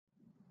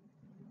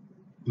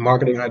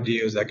Marketing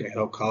ideas that can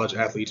help college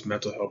athletes'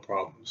 mental health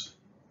problems.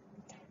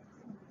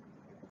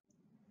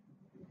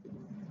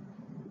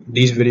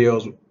 This video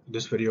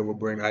will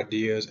bring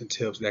ideas and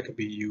tips that can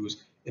be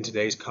used in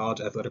today's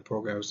college athletic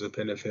programs to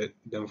benefit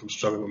them from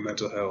struggling with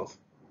mental health.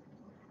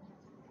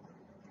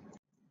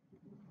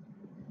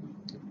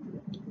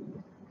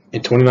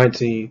 In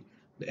 2019,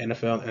 the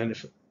NFL and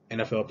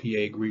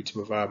NFLPA agreed to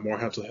provide more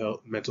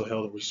mental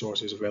health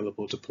resources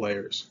available to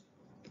players.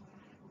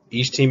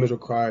 Each team is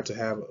required to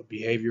have a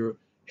behavioral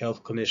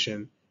health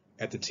clinician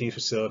at the team's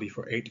facility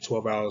for 8 to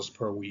 12 hours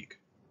per week.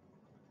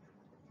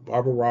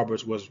 Barbara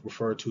Roberts was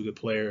referred to the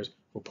players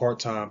for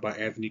part-time by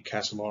Anthony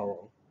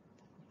Casolaro.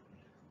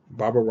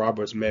 Barbara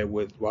Roberts met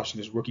with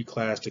Washington's rookie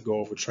class to go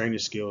over training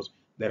skills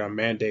that are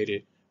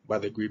mandated by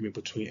the agreement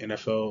between the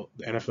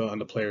NFL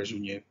and the Players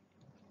Union.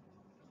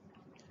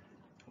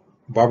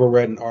 Barbara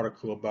read an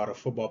article about a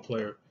football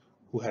player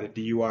who had a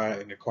DUI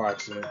in a car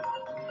accident.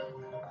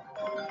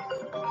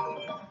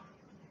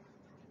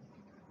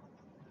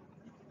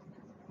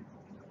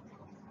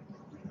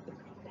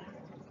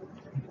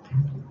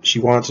 She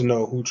wanted to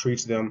know who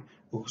treats them,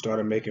 who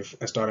started making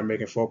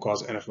phone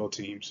calls to NFL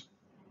teams.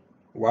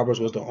 Roberts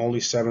was the only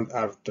seventh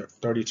out of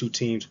 32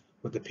 teams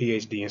with a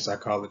PhD in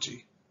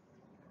psychology.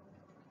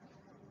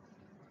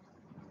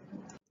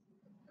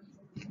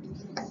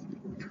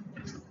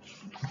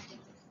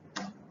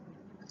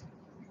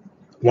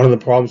 One of the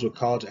problems with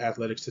college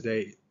athletics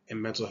today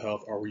and mental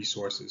health are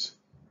resources.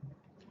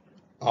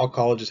 All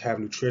colleges have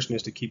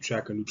nutritionists to keep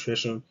track of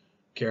nutrition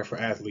care for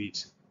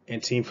athletes,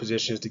 and team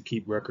physicians to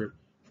keep record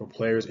for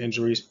players'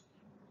 injuries,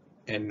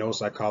 and no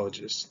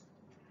psychologists.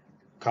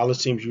 College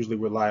teams usually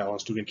rely on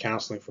student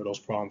counseling for those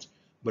problems,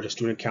 but a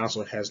student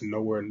counselor has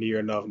nowhere near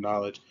enough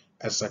knowledge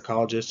as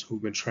psychologists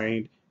who've been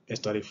trained and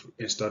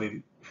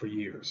studied for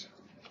years.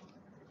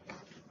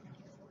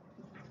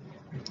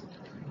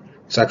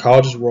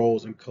 Psychologist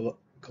roles in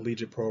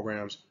collegiate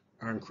programs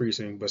are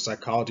increasing, but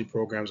psychology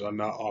programs are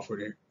not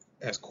offered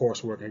as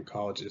coursework in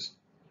colleges.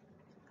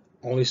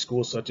 Only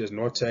schools such as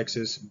North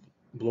Texas,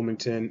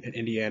 Bloomington, and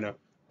Indiana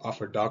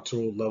offer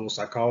doctoral level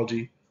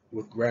psychology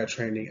with grad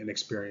training and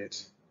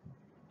experience.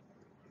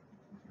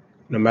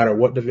 No matter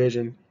what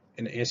division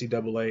in the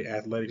NCAA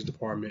athletics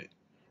department,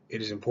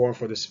 it is important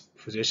for this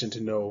physician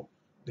to know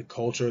the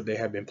culture they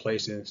have been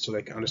placed in so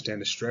they can understand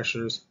the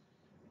stressors,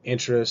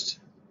 interests,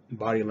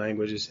 body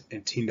languages,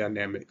 and team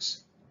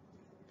dynamics.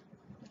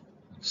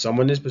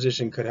 Someone in this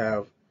position could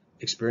have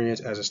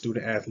experience as a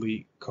student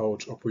athlete,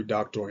 coach, or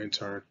pre-doctoral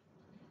intern.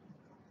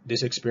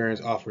 This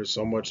experience offers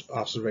so much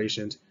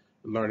observations,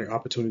 learning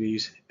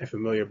opportunities, and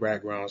familiar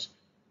backgrounds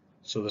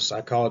so the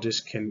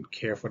psychologist can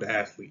care for the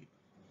athlete.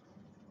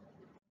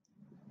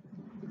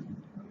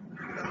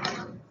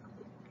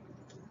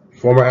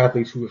 Former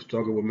athletes who have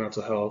struggled with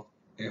mental health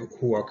and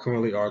who are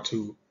currently are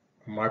too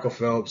Michael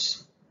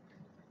Phelps,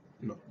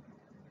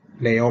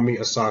 Naomi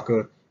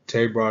Osaka,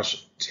 Terry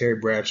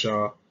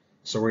Bradshaw,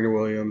 Serena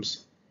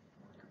Williams,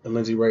 and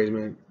Lindsay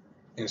Raisman,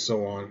 and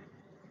so on.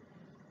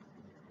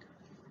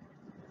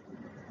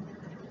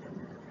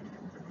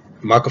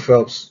 Michael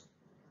Phelps,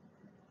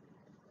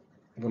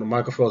 one of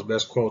Michael Phelps'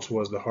 best quotes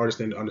was, "The hardest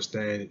thing to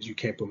understand is you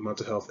can't put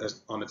mental health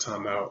on a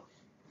timeout."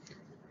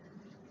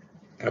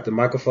 After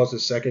Michael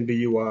Phelps' second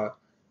DUI,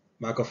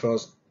 Michael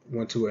Phelps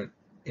went to an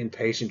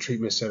inpatient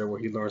treatment center where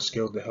he learned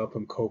skills to help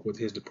him cope with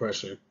his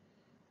depression.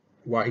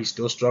 While he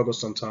still struggles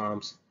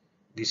sometimes,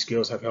 these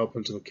skills have helped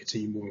him to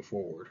continue moving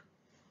forward.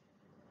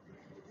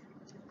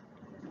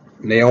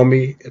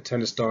 Naomi, a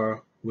tennis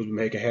star who was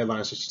making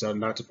headlines since she started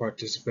not to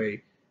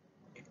participate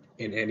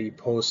in any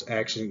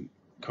post-action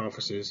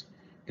conferences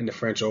in the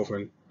French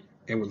Open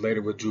and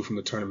later withdrew from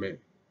the tournament.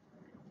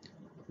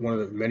 One of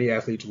the many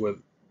athletes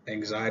with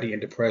anxiety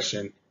and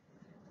depression,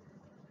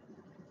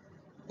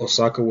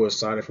 Osaka was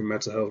cited for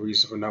mental health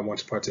reasons for not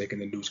wanting to partake in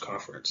the news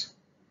conference.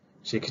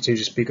 She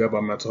continues to speak up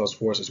about mental health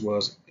sports as well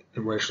as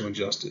racial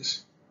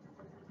injustice.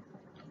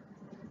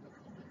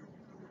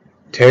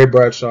 Terry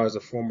Bradshaw is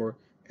a former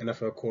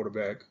NFL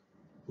quarterback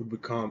who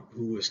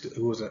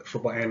was a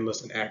football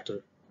analyst and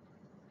actor.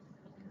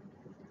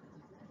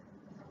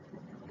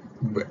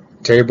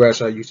 Terry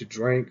Bradshaw used to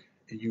drink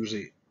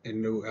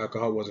and knew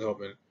alcohol wasn't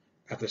helping.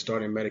 After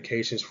starting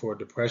medications for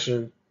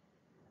depression,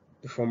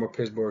 the former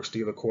Pittsburgh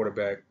Steelers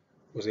quarterback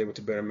was able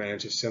to better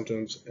manage his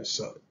symptoms